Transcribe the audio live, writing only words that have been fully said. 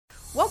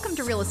Welcome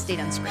to Real Estate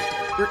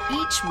Unscripted, where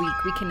each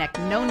week we connect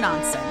no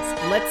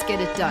nonsense, let's get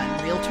it done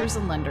realtors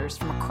and lenders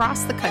from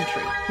across the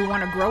country who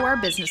want to grow our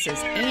businesses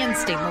and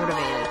stay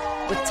motivated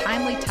with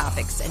timely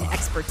topics and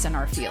experts in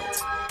our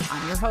fields.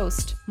 I'm your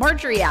host,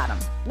 Marjorie Adam.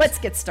 Let's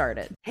get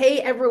started.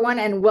 Hey, everyone,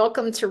 and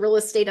welcome to Real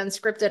Estate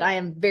Unscripted. I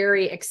am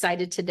very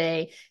excited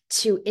today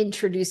to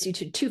introduce you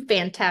to two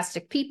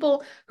fantastic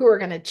people who are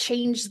going to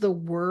change the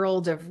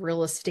world of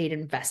real estate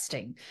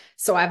investing.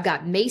 So I've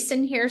got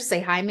Mason here.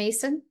 Say hi,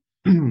 Mason.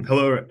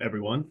 Hello,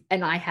 everyone.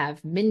 And I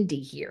have Mindy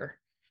here.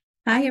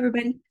 Hi,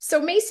 everybody. So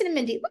Mason and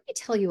Mindy, let me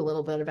tell you a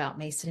little bit about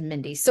Mason and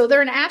Mindy. So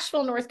they're in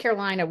Asheville, North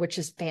Carolina, which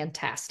is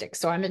fantastic.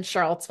 So I'm in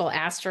Charlottesville.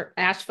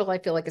 Asheville, I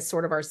feel like is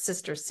sort of our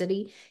sister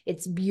city.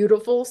 It's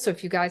beautiful. So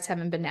if you guys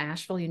haven't been to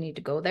Asheville, you need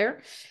to go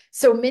there.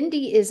 So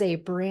Mindy is a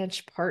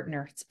branch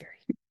partner. It's very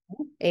cool.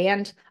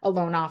 And a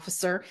loan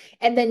officer.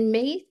 And then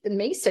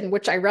Mason,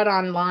 which I read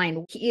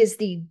online, he is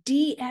the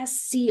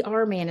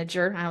DSCR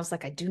manager. I was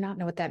like, I do not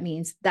know what that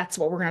means. That's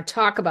what we're going to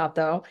talk about,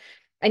 though.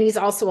 And he's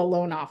also a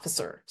loan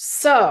officer.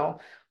 So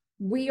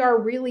we are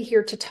really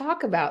here to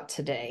talk about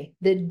today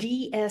the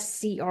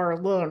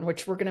DSCR loan,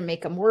 which we're going to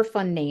make a more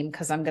fun name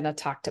because I'm going to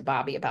talk to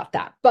Bobby about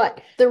that.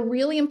 But the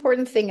really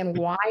important thing and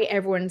why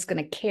everyone's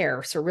going to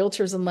care, so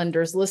realtors and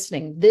lenders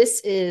listening, this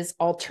is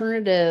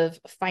alternative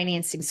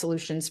financing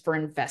solutions for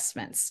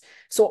investments.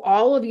 So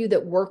all of you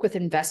that work with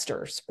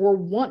investors or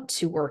want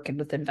to work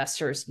with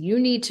investors, you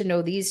need to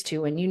know these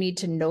two and you need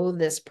to know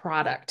this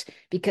product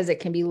because it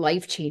can be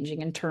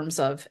life-changing in terms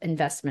of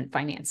investment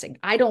financing.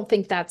 I don't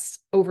think that's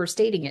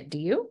overstating it. Do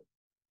you?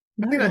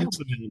 I think that hits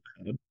the nail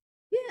on the head.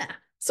 Yeah.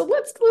 So we're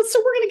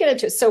going to get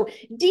into it. So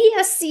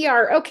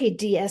DSCR, okay,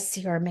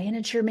 DSCR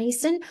manager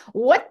Mason,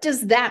 what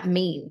does that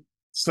mean?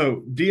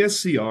 So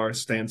DSCR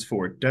stands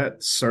for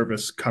Debt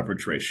Service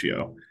Coverage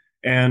Ratio.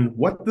 And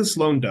what this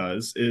loan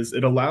does is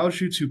it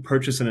allows you to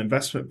purchase an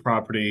investment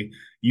property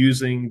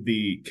using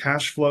the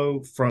cash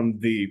flow from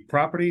the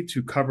property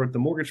to cover the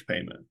mortgage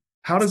payment.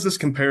 How does this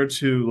compare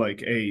to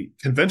like a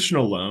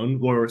conventional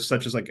loan or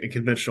such as like a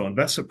conventional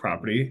investment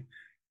property?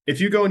 If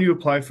you go and you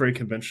apply for a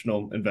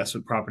conventional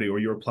investment property or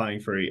you're applying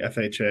for a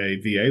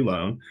FHA VA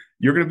loan,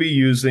 you're going to be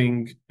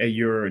using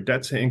your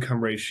debt to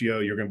income ratio,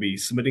 you're going to be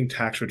submitting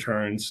tax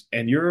returns,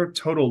 and your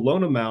total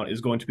loan amount is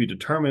going to be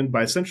determined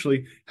by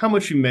essentially how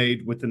much you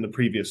made within the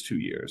previous 2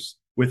 years.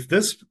 With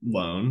this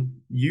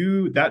loan,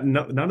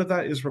 none of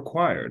that is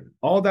required.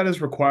 All that is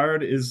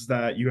required is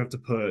that you have to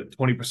put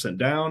 20%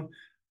 down,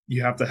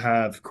 you have to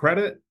have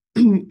credit,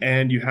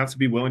 and you have to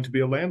be willing to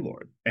be a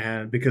landlord.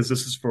 And because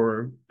this is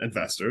for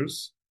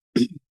investors,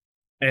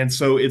 and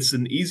so it's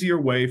an easier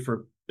way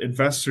for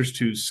investors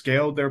to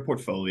scale their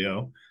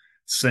portfolio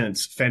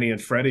since Fannie and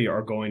Freddie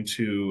are going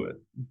to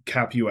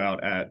cap you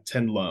out at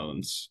 10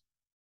 loans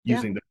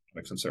using their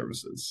products and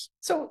services.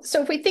 So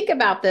if we think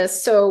about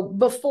this, so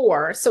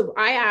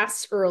I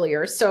asked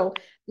earlier,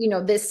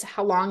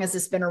 how long has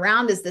this been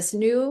around? Is this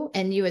new?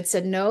 And you had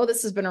said, no,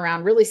 this has been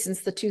around really since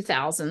the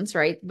 2000s,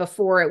 right?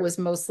 Before it was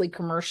mostly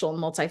commercial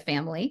and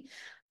multifamily.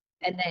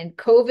 And then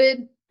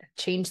COVID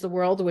changed the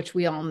world, which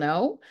we all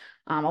know.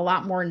 A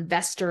lot more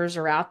investors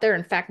are out there.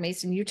 In fact,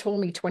 Mason, you told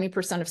me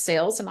 20% of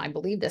sales, and I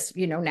believe this,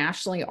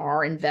 nationally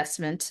are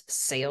investment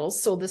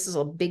sales. So this is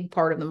a big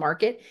part of the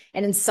market.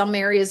 And in some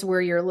areas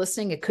where you're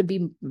listening, it could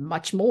be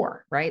much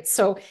more, right?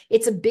 So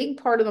it's a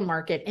big part of the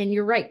market. And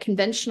you're right,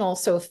 conventional.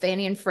 So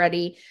Fannie and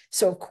Freddie.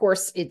 So of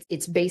course,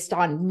 it's based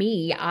on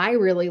me. I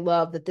really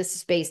love that this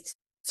is based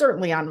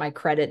certainly on my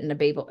credit and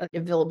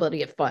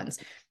availability of funds,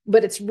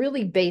 but it's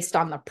really based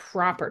on the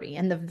property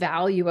and the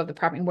value of the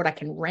property and what I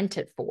can rent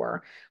it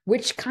for,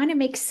 which kind of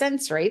makes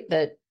sense, right?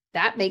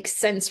 That makes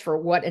sense for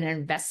what an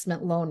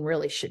investment loan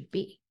really should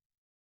be.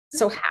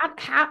 So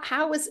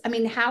how is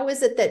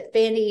it that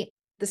Fannie,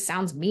 this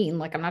sounds mean,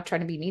 like I'm not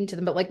trying to be mean to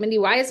them, but like Mindy,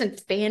 why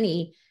isn't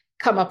Fannie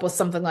come up with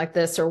something like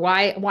this? Or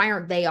why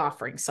aren't they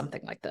offering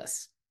something like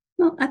this?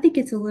 Well, I think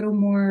it's a little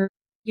more,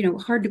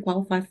 hard to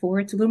qualify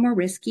for. It's a little more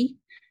risky.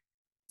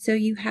 So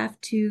you have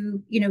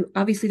to,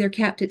 obviously they're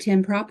capped at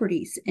 10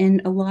 properties,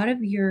 and a lot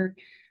of your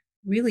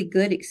really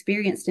good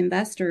experienced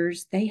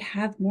investors, they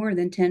have more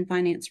than 10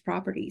 financed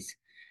properties.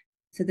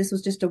 So this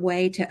was just a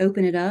way to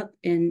open it up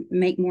and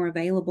make more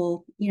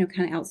available,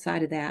 kind of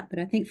outside of that. But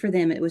I think for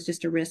them, it was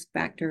just a risk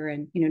factor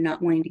and,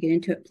 not wanting to get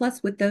into it.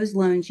 Plus with those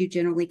loans, you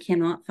generally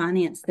cannot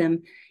finance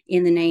them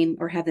in the name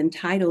or have them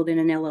titled in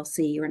an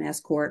LLC or an S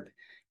Corp,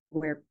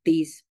 where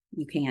these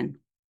you can.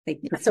 They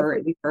prefer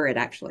it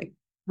actually.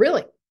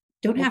 Really?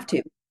 Don't have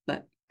to,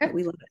 but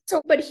we love it.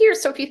 So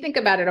if you think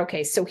about it,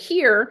 okay, so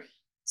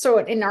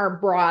in our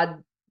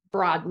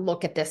broad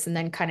look at this and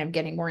then kind of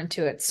getting more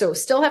into it. So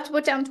still have to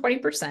put down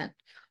 20%,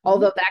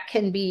 although that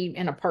can be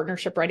in a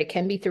partnership, right? It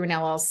can be through an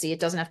LLC. It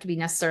doesn't have to be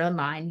necessarily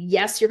mine.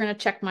 Yes, you're going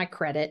to check my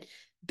credit.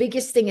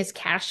 Biggest thing is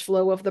cash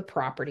flow of the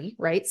property,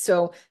 right?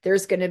 So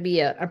there's going to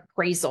be an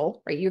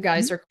appraisal, right? You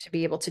guys are to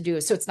be able to do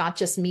it. So it's not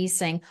just me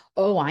saying,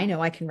 oh, I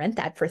know I can rent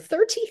that for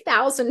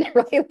 $30,000,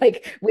 right?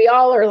 Like we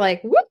all are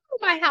like, whoop,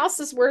 my house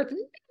is worth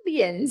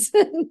millions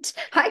and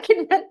I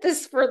can rent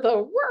this for the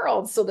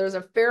world. So there's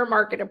a fair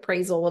market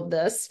appraisal of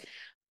this.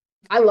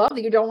 I love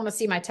that you don't want to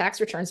see my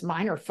tax returns.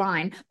 Mine are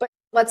fine. But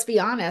let's be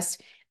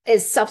honest,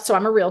 so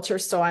I'm a realtor,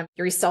 so I'm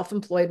very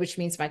self-employed, which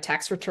means my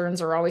tax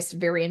returns are always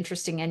very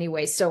interesting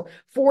anyway. So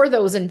for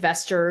those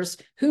investors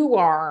who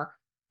are,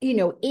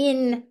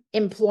 in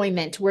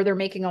employment where they're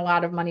making a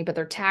lot of money, but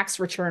their tax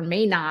return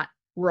may not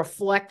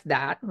reflect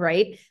that,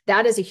 right?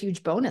 That is a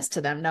huge bonus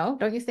to them. No,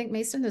 don't you think,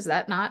 Mason? Is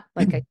that not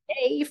like a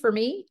yay for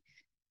me?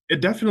 It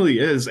definitely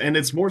is. And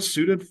it's more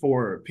suited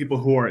for people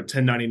who are at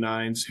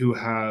 1099s who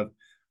have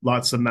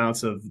lots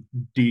amounts of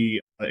the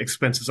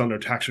expenses on their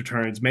tax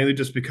returns, mainly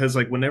just because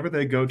like whenever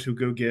they go to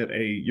go get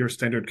your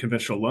standard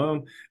conventional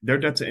loan, their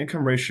debt to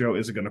income ratio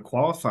isn't going to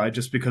qualify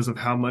just because of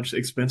how much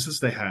expenses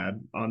they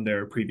had on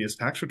their previous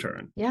tax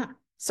return. Yeah.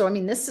 So, I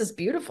mean, this is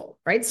beautiful,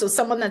 right? So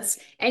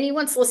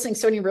anyone's listening,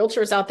 so many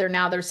realtors out there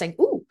now, they're saying,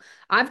 ooh,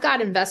 I've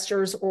got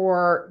investors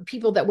or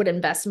people that would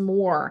invest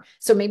more.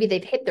 So maybe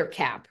they've hit their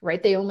cap,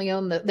 right? They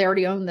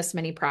already own this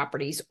many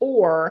properties,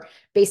 or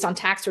based on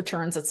tax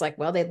returns, it's like,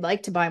 well, they'd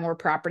like to buy more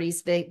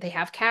properties. They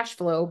have cash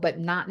flow, but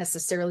not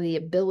necessarily the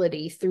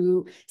ability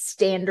through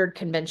standard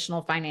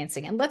conventional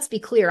financing. And let's be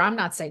clear, I'm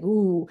not saying,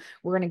 ooh,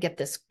 we're going to get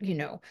this,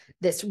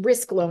 this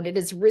risk loan. It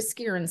is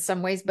riskier in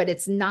some ways, but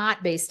it's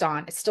not based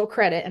on, it's still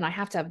credit and I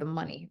have to have the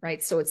money,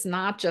 right? So it's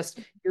not just,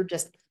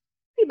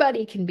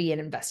 anybody can be an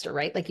investor,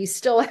 right? Like you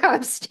still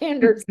have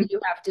standards that you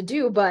have to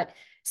do, but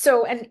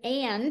so,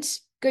 and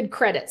good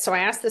credit. So I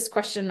asked this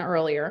question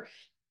earlier.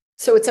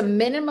 So it's a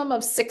minimum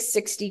of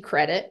 660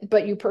 credit,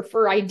 but you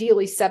prefer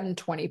ideally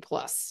 720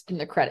 plus in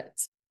the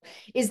credits.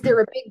 Is there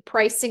a big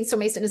pricing? So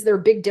Mason, is there a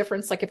big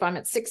difference? Like if I'm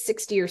at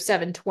 660 or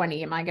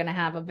 720, am I going to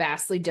have a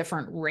vastly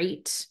different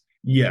rate?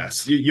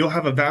 Yes, you'll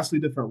have a vastly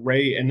different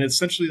rate, and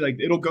essentially, like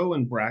it'll go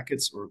in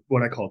brackets or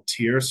what I call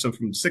tiers. So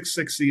from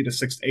 660 to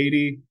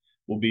 680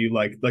 will be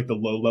like the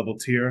low level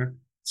tier.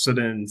 So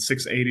then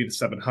 680 to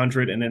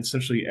 700, and then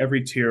essentially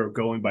every tier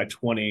going by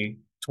 20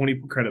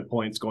 credit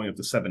points going up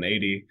to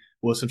 780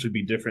 will essentially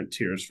be different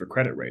tiers for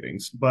credit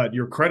ratings. But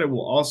your credit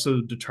will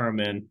also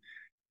determine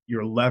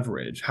your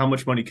leverage. How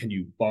much money can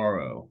you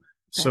borrow?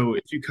 So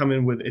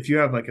if you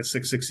have like a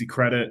 660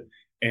 credit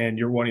and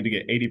you're wanting to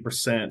get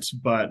 80%,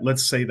 but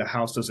let's say the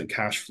house doesn't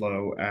cash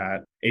flow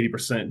at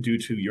 80% due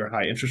to your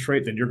high interest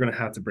rate, then you're going to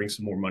have to bring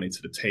some more money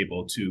to the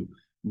table to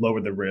lower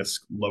the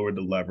risk, lower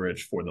the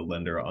leverage for the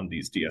lender on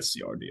these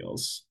DSCR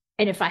deals.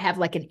 And if I have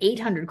like an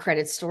 800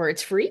 credit score,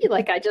 it's free.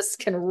 Like I just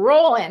can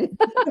roll in.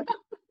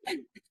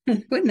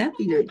 Wouldn't that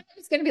be nice?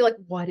 It's going to be like,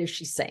 what is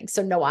she saying?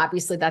 So no,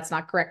 obviously that's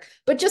not correct.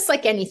 But just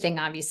like anything,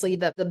 obviously,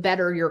 the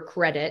better your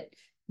credit,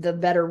 the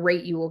better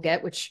rate you will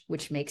get,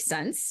 which makes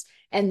sense.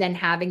 And then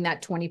having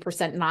that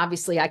 20%. And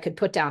obviously I could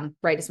put down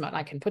right as much.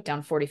 I can put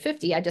down 40,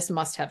 50. I just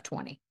must have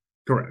 20.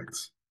 Correct.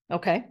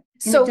 Okay.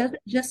 And so it doesn't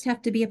just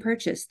have to be a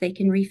purchase. They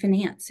can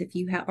refinance if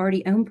you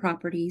already own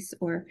properties,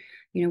 or,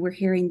 we're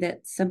hearing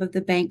that some of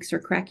the banks are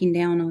cracking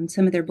down on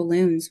some of their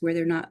balloons where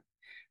they're not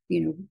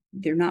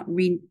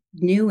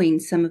renewing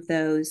some of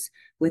those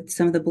with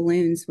some of the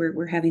balloons where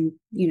we're having,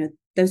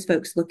 those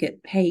folks look at,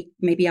 hey,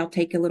 maybe I'll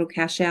take a little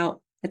cash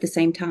out at the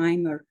same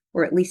time,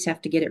 or at least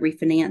have to get it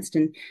refinanced.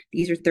 And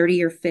these are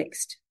 30-year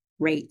fixed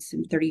rates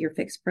and 30-year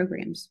fixed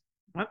programs.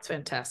 That's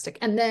fantastic.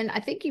 And then I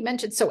think you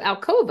mentioned, so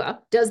Alcova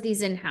does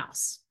these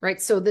in-house,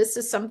 right? So this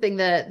is something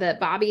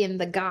that Bobby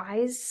and the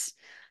guys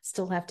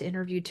still have to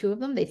interview two of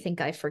them. They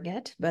think I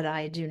forget, but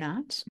I do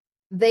not.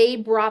 They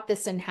brought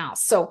this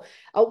in-house. So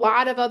a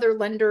lot of other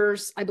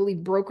lenders, I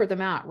believe, broker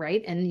them out,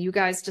 right? And you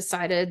guys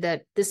decided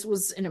that this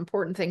was an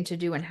important thing to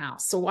do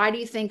in-house. So why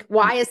is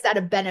that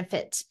a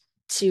benefit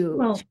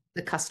to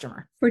the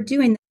customer? For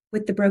doing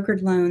with the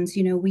brokered loans,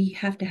 we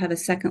have to have a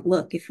second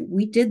look. If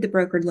we did the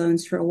brokered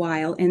loans for a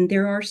while, and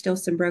there are still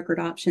some brokered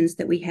options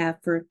that we have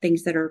for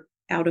things that are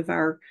out of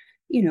our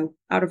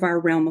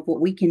realm of what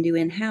we can do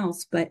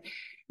in-house, but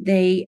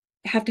they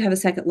have to have a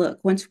second look.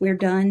 Once we're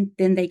done,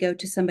 then they go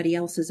to somebody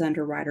else's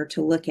underwriter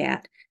to look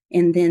at,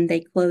 and then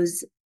they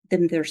close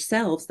them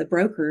themselves. The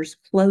brokers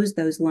close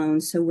those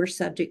loans. So we're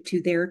subject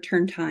to their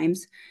turn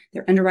times,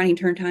 their underwriting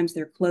turn times,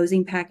 their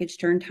closing package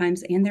turn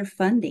times, and their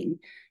funding.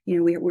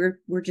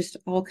 We're just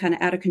all kind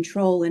of out of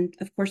control. And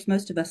of course,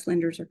 most of us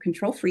lenders are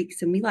control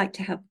freaks, and we like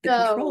to have the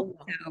control.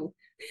 So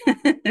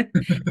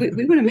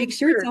we want to make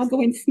sure it's all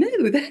going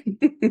smooth.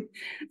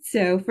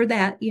 So for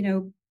that,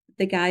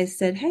 the guys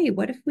said, hey,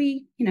 what if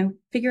we,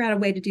 figure out a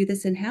way to do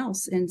this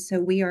in-house? And so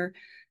we are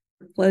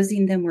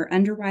closing them, we're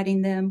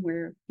underwriting them,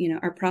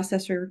 our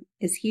processor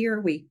is here,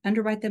 we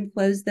underwrite them,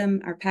 close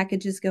them, our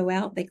packages go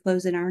out, they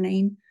close in our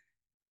name.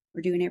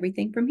 We're doing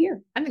everything from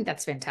here. I think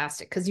that's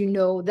fantastic because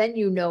then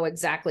you know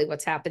exactly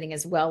what's happening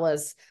as well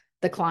as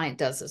the client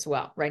does as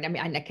well, right? I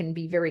mean, I can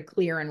be very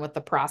clear in what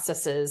the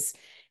process is.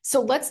 So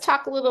let's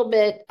talk a little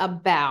bit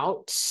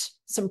about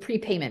some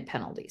prepayment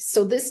penalties.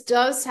 So this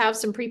does have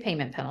some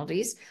prepayment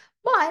penalties,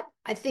 but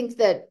I think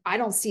that I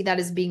don't see that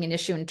as being an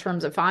issue in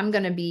terms of if I'm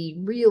going to be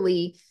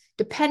really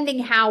depending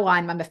how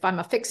if I'm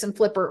a fix and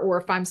flipper or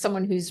if I'm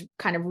someone who's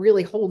kind of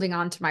really holding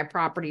on to my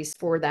properties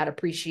for that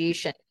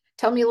appreciation.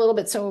 Tell me a little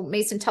bit. So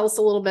Mason, tell us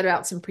a little bit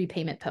about some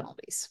prepayment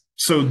penalties.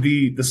 So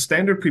the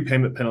standard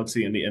prepayment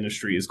penalty in the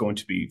industry is going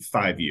to be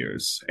 5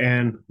 years.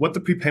 And what the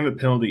prepayment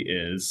penalty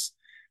is,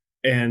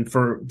 and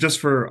for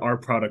our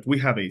product, we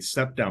have a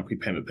step down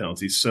prepayment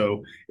penalty.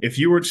 So if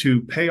you were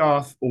to pay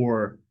off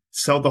or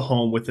sell the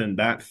home within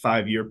that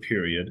 5-year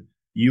period,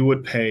 you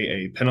would pay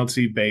a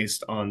penalty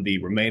based on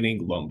the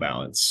remaining loan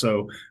balance.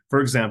 So for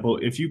example,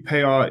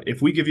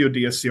 if we give you a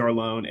DSCR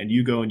loan and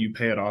you go and you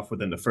pay it off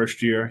within the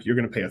first year, you're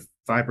going to pay a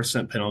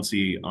 5%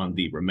 penalty on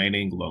the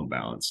remaining loan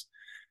balance.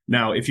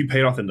 Now, if you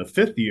pay it off in the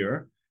 5th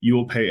year, you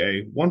will pay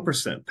a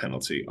 1%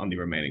 penalty on the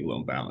remaining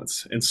loan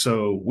balance. And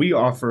so we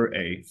offer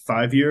a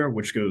 5-year,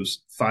 which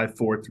goes 5,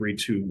 4, 3,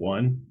 2,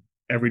 1.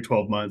 Every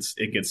 12 months,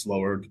 it gets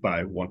lowered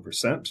by 1%.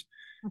 Okay.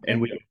 And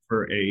we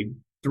offer a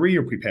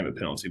 3-year prepayment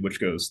penalty, which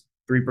goes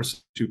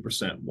 3%,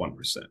 2%,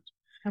 1%.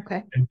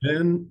 Okay. And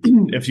then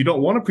if you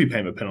don't want a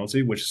prepayment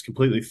penalty, which is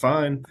completely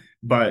fine,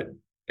 but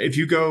if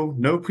you go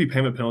no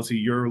prepayment penalty,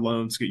 your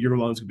loans could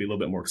be a little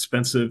bit more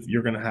expensive.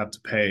 You're going to have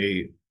to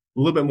pay a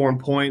little bit more in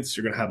points.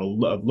 You're going to have a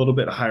little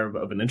bit higher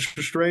of an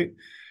interest rate.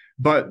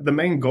 But the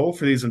main goal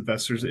for these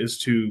investors is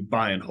to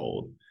buy and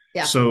hold.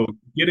 Yeah. So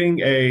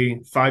getting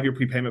a 5-year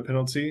prepayment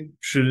penalty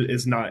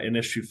is not an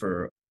issue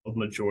for a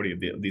majority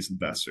of these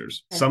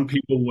investors. Okay. Some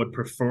people would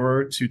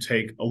prefer to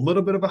take a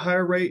little bit of a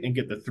higher rate and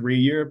get the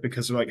 3-year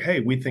because they're like,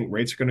 hey, we think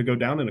rates are going to go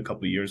down in a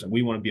couple of years and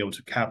we want to be able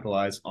to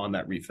capitalize on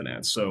that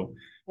refinance. So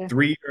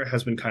 3-year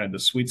has been kind of the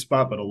sweet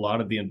spot, but a lot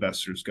of the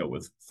investors go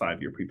with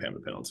 5-year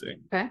prepayment penalty.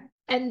 Okay.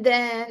 And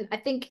then I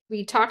think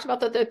we talked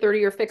about the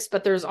 30-year fixed,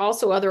 but there's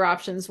also other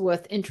options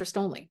with interest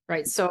only,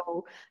 right?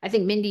 So I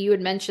think Mindy, you had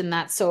mentioned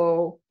that.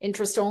 So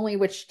interest only,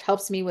 which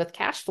helps me with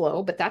cash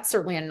flow, but that's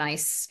certainly and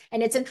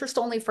it's interest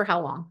only for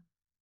how long?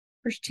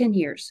 First 10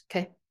 years.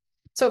 Okay.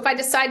 So if I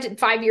decided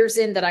 5 years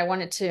in that I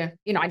wanted to,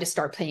 I just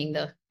start paying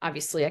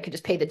obviously I could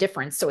just pay the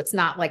difference. So it's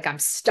not like I'm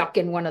stuck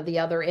in one or the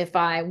other. If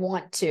I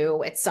want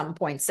to at some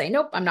point say,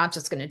 nope, I'm not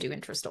just going to do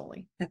interest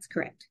only. That's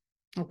correct.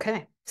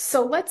 Okay.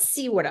 So let's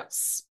see what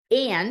else.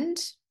 And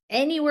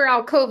anywhere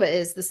Alcova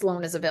is, this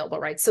loan is available,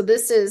 right? So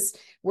this is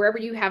wherever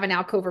you have an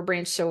Alcova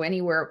branch. So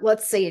anywhere,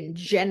 let's say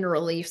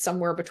generally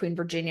somewhere between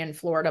Virginia and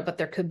Florida, but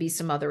there could be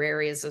some other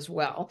areas as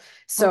well.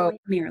 So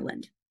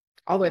Maryland.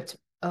 All the way up to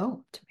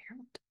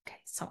Maryland. Okay.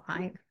 So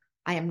I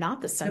am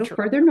not the central. A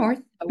little further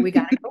north. We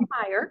got to go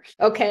higher.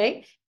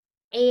 Okay.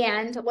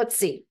 And let's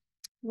see.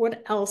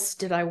 What else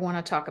did I want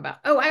to talk about?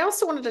 Oh, I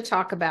also wanted to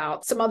talk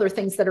about some other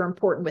things that are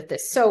important with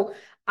this. So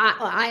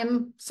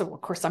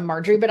of course I'm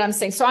Marjorie, but I'm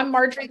saying, so I'm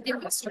Marjorie, the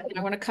investor, and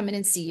I want to come in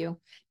and see you.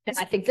 And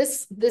I think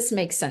this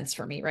makes sense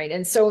for me, right?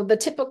 And so the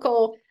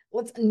typical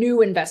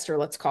new investor,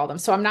 let's call them.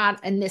 So I'm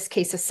not, in this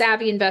case, a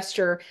savvy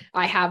investor.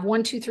 I have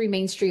 123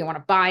 Main Street. I want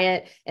to buy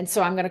it. And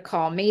so I'm going to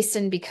call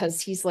Mason because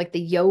he's like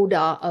the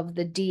Yoda of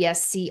the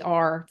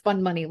DSCR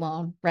fund money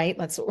loan, right?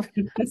 That's what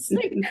we're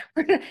saying.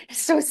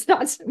 So it's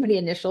not so many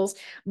initials,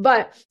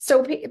 but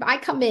so I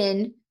come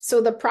in. So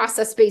the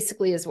process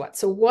basically is what?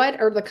 So what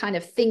are the kind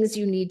of things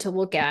you need to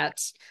look at?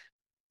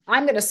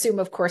 I'm going to assume,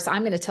 of course,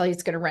 I'm going to tell you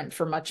it's going to rent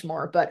for much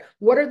more, but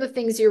what are the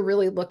things you're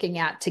really looking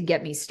at to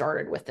get me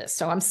started with this?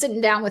 So I'm sitting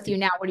down with you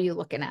now. What are you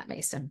looking at,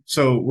 Mason?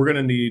 So we're going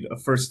to need,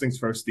 first things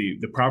first, the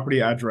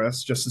property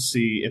address, just to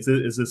see is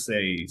this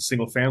a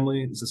single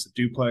family? Is this a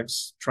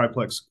duplex,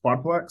 triplex,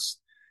 quadplex?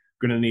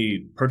 We're going to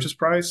need purchase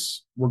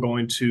price. We're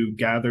going to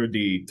gather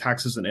the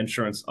taxes and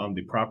insurance on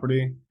the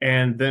property.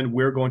 And then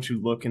we're going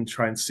to look and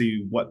try and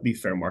see what the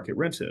fair market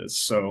rent is.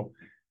 So,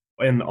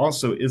 and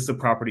also, is the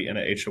property in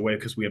a HOA?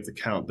 Because we have to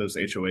count those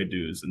HOA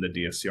dues in the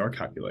DSCR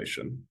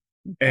calculation.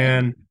 Okay.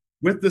 And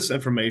with this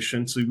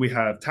information, so we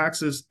have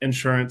taxes,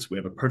 insurance, we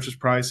have a purchase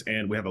price,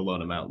 and we have a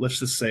loan amount. Let's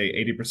just say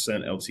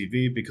 80%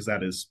 LTV because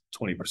that is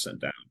 20%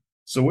 down.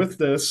 So with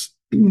this,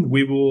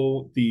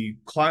 the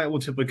client will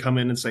typically come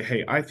in and say,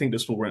 hey, I think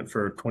this will rent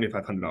for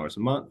 $2,500 a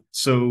month.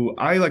 So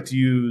I like to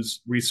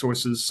use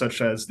resources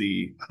such as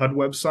the HUD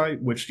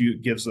website, which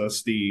gives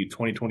us the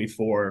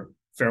 2024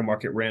 fair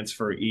market rents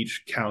for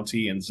each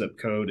county and zip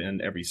code in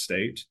every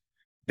state.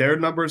 Their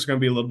number is going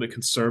to be a little bit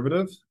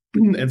conservative.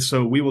 And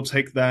so we will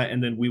take that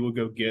and then we will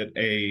go get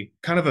a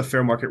kind of a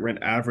fair market rent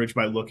average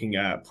by looking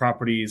at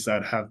properties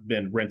that have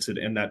been rented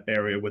in that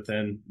area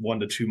within 1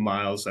 to 2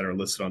 miles that are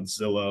listed on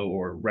Zillow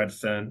or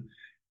Redfin,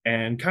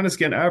 and kind of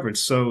get an average.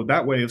 So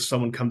that way, if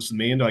someone comes to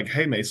me and they're like,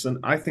 hey, Mason,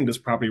 I think this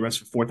property rents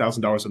for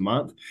 $4,000 a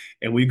month,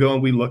 and we go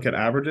and we look at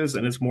averages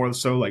and it's more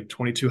so like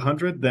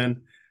 $2,200,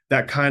 then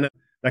that kind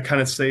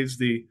of saves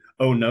the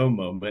oh no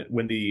moment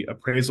when the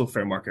appraisal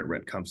fair market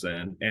rent comes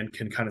in and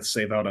can kind of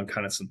save out on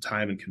kind of some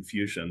time and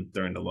confusion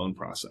during the loan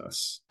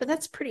process. But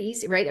that's pretty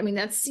easy, right? I mean,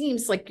 that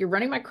seems like you're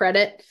running my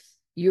credit,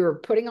 you're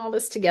putting all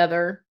this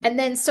together. And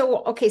then,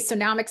 so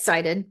now I'm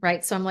excited,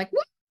 right? So I'm like,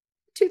 what?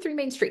 23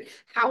 Main Street.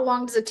 How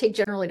long does it take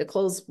generally to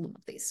close one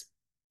of these?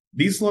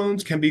 These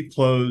loans can be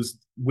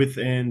closed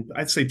within,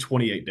 I'd say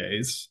 28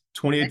 days,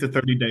 28 to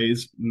 30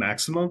 days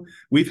maximum.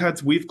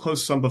 We've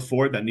closed some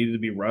before that needed to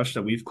be rushed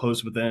that we've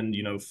closed within,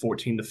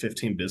 14 to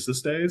 15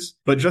 business days.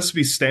 But just to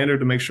be standard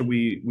to make sure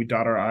we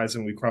dot our I's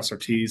and we cross our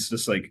T's,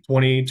 just like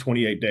 20,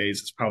 28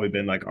 days has probably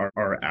been like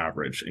our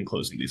average in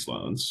closing these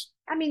loans.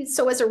 I mean,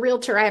 so as a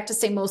realtor, I have to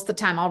say most of the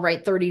time I'll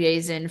write 30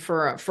 days in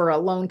for a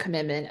loan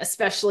commitment,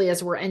 especially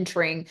as we're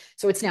entering.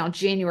 So it's now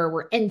January,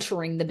 we're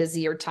entering the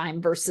busier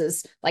time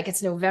versus like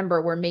it's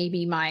November where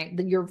maybe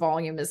your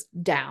volume is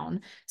down.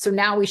 So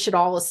now we should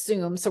all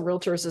assume, so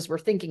realtors, as we're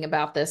thinking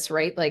about this,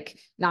 right? Like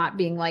not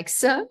being like,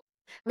 so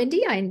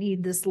Mindy, I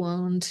need this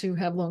loan to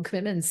have loan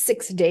commitment in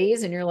 6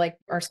 days. And you're like,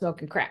 are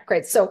smoking crack,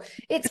 right? So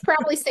it's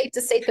probably safe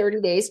to say 30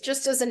 days,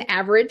 just as an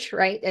average,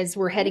 right? As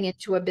we're heading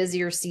into a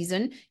busier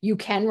season, you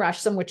can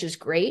rush them, which is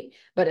great.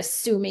 But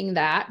assuming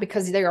that,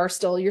 because you're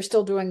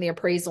still doing the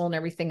appraisal and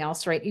everything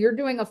else, right? You're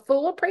doing a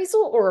full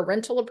appraisal or a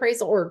rental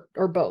appraisal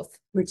or both?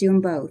 We're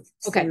doing both.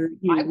 Okay. So,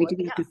 we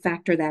do have to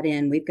factor that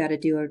in. We've got to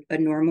do a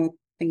normal,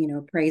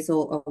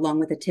 appraisal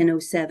along with a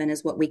 1007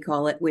 is what we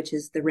call it, which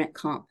is the rent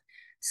comp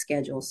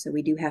schedule. So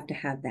we do have to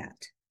have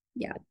that.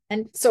 Yeah.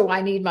 And so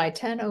I need my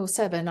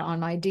 1007 on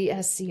my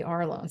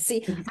DSCR loan. See,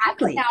 exactly. I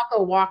can now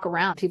go walk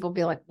around. People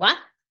be like, what?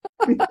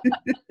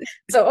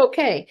 So,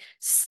 okay.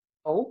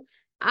 So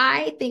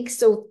I think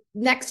so.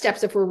 Next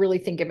steps, if we're really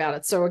thinking about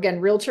it. So again,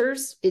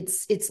 realtors,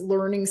 it's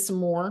learning some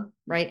more,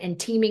 right? And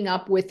teaming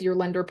up with your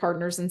lender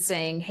partners and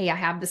saying, hey, I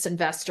have this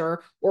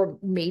investor, or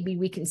maybe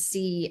we can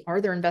see,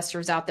 are there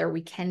investors out there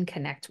we can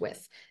connect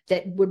with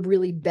that would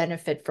really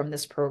benefit from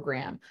this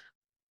program?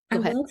 I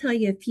will tell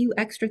you a few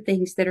extra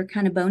things that are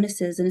kind of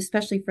bonuses, and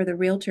especially for the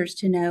realtors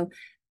to know.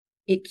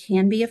 It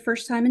can be a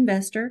first-time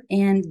investor,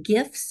 and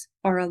gifts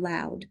are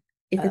allowed.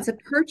 If it's a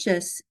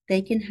purchase,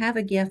 they can have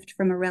a gift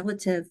from a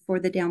relative for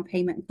the down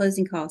payment and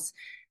closing costs.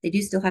 They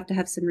do still have to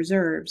have some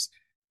reserves.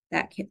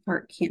 That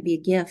part can't be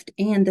a gift.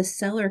 And the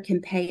seller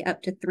can pay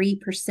up to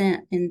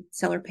 3% in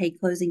seller paid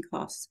closing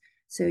costs.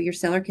 So your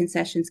seller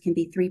concessions can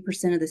be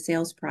 3% of the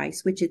sales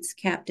price, which it's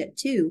capped at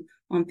 2%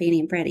 on Fannie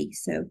and Freddie.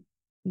 So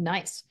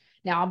nice.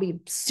 Now I'll be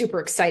super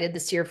excited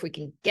this year if we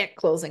can get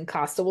closing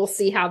costs. So we'll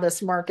see how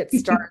this market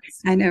starts.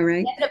 I know,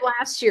 right? End of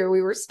last year,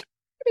 we were starting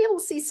to be able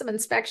to see some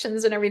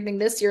inspections and everything.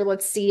 This year,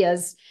 let's see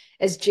as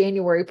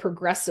January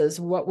progresses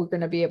what we're going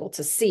to be able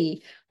to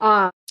see.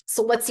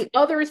 So let's see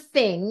other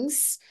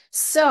things.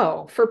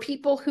 So for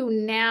people who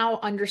now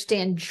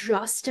understand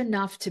just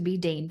enough to be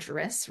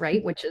dangerous,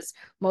 right? Which is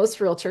most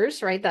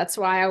realtors, right? That's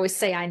why I always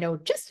say I know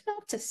just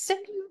enough to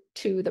send you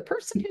to the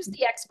person who's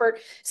the expert,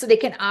 so they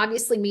can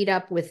obviously meet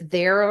up with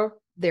their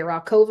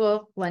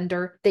Alcova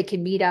lender. They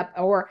can meet up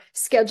or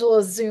schedule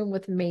a Zoom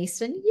with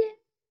Mason.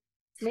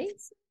 Yeah,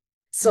 Mason.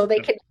 So they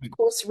can, of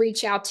course,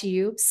 reach out to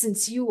you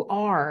since you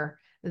are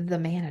the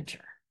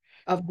manager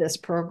of this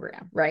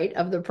program, right?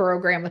 Of the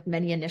program with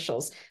many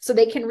initials. So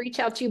they can reach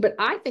out to you. But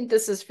I think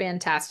this is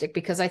fantastic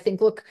because I think,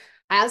 look,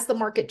 as the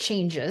market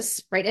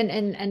changes, right?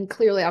 And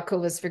clearly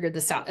Alcova's figured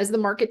this out. As the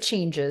market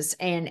changes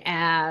and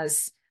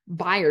as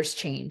buyers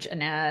change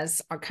and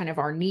as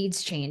our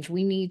needs change,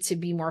 we need to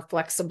be more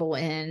flexible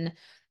in,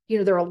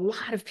 there are a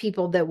lot of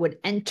people that would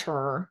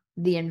enter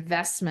the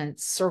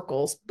investment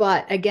circles,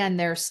 but again,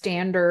 their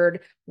standard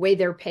way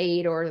they're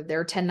paid or their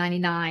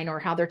 1099 or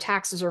how their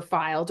taxes are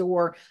filed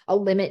or a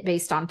limit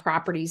based on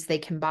properties they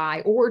can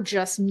buy or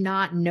just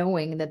not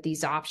knowing that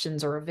these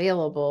options are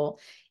available.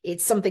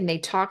 It's something they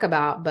talk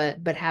about,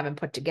 but haven't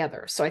put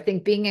together. So I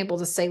think being able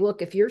to say,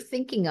 look, if you're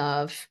thinking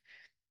of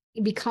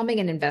becoming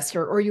an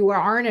investor or you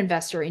are an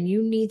investor and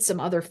you need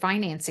some other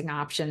financing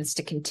options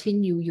to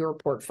continue your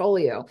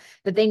portfolio,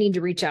 that they need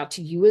to reach out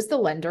to you as the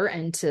lender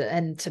and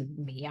to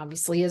me,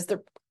 obviously,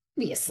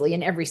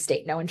 in every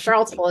state now in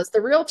Charlottesville as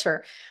the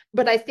realtor.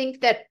 But I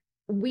think that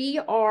we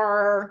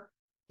are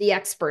the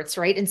experts,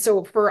 right? And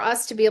so for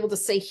us to be able to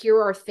say,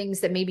 here are things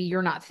that maybe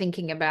you're not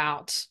thinking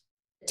about,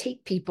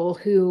 take people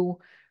who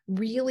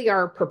really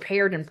are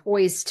prepared and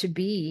poised to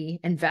be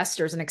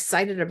investors and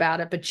excited about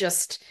it, but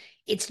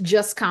it's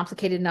just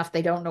complicated enough.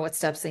 They don't know what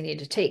steps they need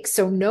to take.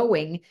 So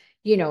knowing,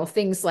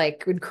 things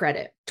like good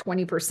credit,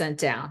 20%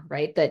 down,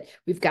 right? That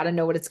we've got to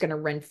know what it's going to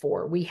rent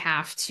for. We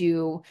have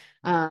to,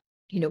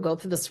 go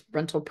through this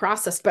rental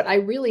process. But I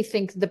really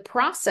think the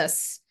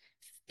process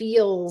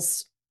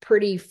feels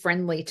pretty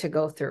friendly to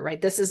go through,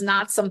 right? This is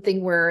not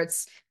something where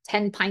it's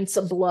 10 pints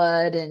of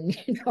blood and,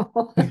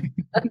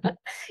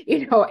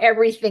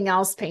 everything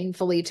else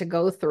painfully to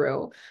go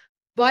through.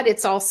 But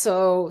it's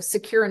also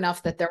secure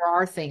enough that there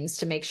are things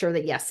to make sure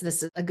that, yes,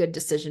 this is a good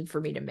decision for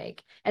me to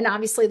make. And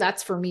obviously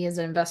that's for me as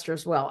an investor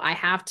as well. I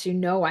have to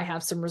know I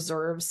have some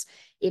reserves.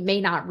 It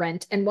may not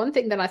rent. And one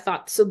thing that I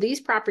thought, so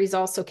these properties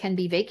also can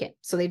be vacant.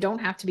 So they don't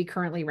have to be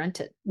currently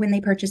rented. When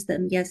they purchase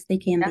them, yes, they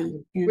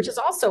can be. Which is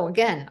also,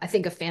 again, I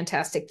think a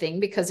fantastic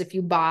thing, because if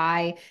you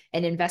buy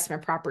an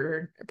investment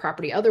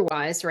property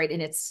otherwise, right,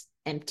 and it's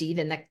empty,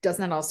 then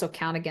doesn't that also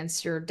count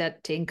against your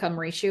debt to income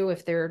ratio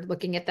if they're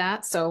looking at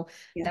that? So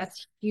yes,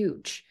 that's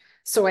huge.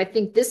 So I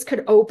think this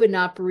could open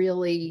up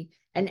really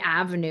an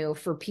avenue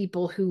for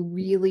people who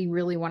really,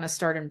 really want to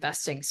start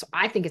investing. So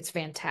I think it's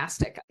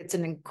fantastic. It's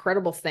an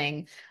incredible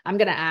thing. I'm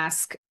going to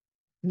ask,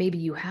 maybe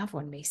you have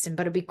one, Mason,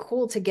 but it'd be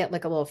cool to get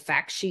like a little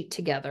fact sheet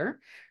together,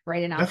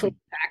 right? An Alcova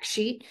fact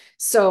sheet.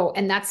 So,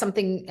 and that's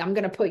something I'm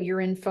going to put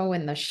your info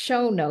in the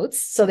show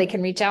notes so they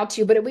can reach out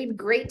to you, but it would be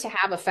great to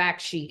have a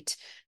fact sheet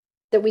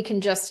that we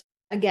can just,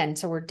 again,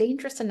 so we're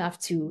dangerous enough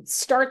to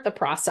start the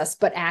process,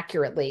 but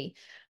accurately.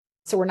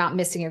 So we're not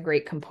missing a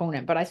great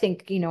component. But I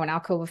think, an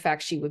Alcova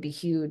fact sheet would be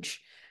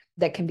huge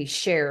that can be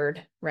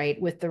shared,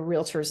 right, with the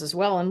realtors as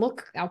well. And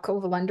look,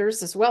 Alcova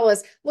lenders, as well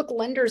as look,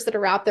 lenders that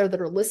are out there that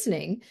are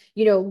listening,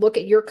 look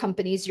at your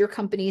companies. Your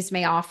companies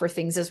may offer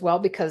things as well,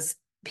 because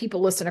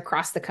people listen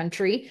across the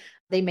country.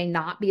 They may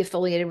not be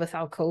affiliated with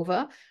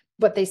Alcova,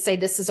 but they say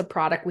this is a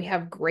product we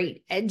have.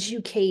 Great.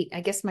 Educate. I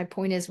guess my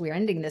point is we're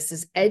ending this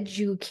is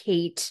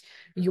educate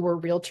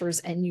your realtors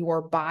and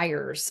your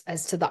buyers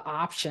as to the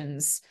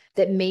options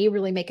that may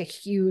really make a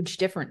huge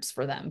difference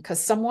for them. Because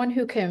someone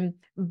who can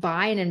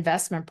buy an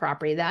investment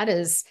property, that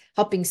is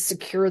helping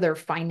secure their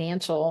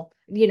financial,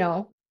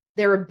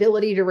 their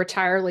ability to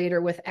retire later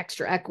with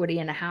extra equity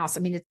in a house. I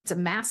mean, it's a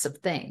massive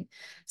thing.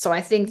 So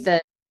I think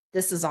that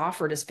this is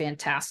offered is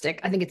fantastic.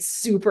 I think it's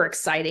super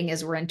exciting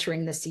as we're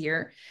entering this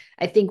year.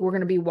 I think we're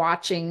going to be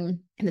watching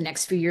in the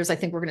next few years. I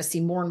think we're going to see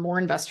more and more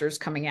investors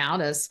coming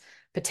out as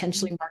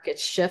potentially market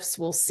shifts.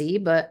 We'll see,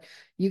 but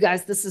you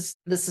guys, this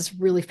is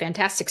really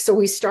fantastic. So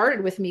we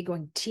started with me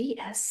going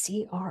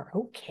DSCR,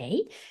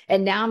 okay,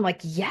 and now I'm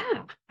like,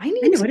 yeah, I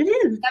know what it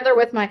is. Together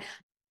with my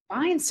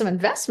buying some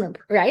investment,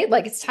 right?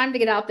 Like it's time to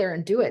get out there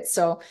and do it.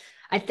 So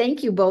I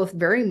thank you both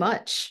very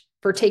much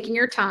for taking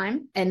your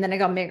time. And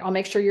then I'll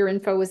make sure your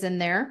info is in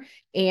there.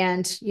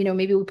 And,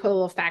 maybe we put a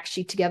little fact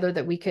sheet together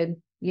that we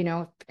could,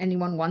 if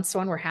anyone wants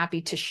one, we're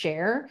happy to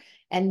share.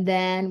 And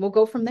then we'll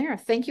go from there.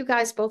 Thank you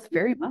guys both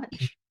very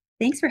much.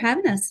 Thanks for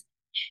having us.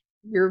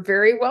 You're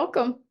very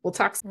welcome. We'll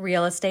talk soon.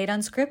 Real Estate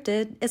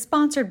Unscripted is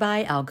sponsored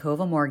by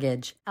Alcova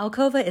Mortgage.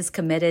 Alcova is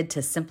committed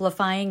to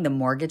simplifying the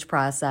mortgage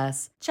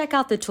process. Check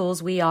out the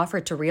tools we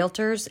offer to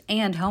realtors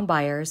and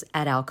homebuyers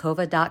at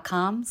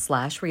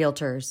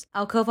alcova.com/realtors.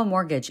 Alcova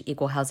Mortgage,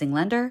 Equal Housing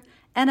Lender,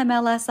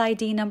 NMLS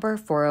ID number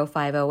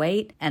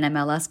 40508,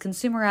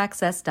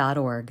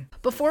 NMLSconsumeraccess.org.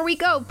 Before we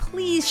go,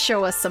 please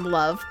show us some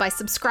love by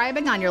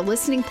subscribing on your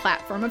listening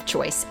platform of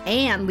choice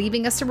and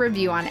leaving us a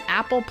review on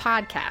Apple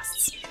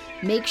Podcasts.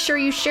 Make sure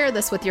you share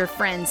this with your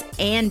friends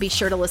and be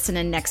sure to listen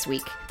in next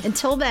week.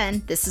 Until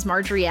then, this is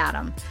Marjorie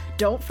Adam.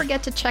 Don't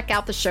forget to check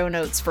out the show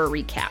notes for a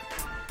recap.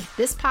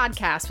 This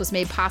podcast was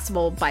made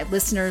possible by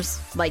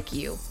listeners like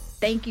you.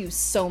 Thank you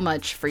so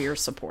much for your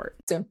support.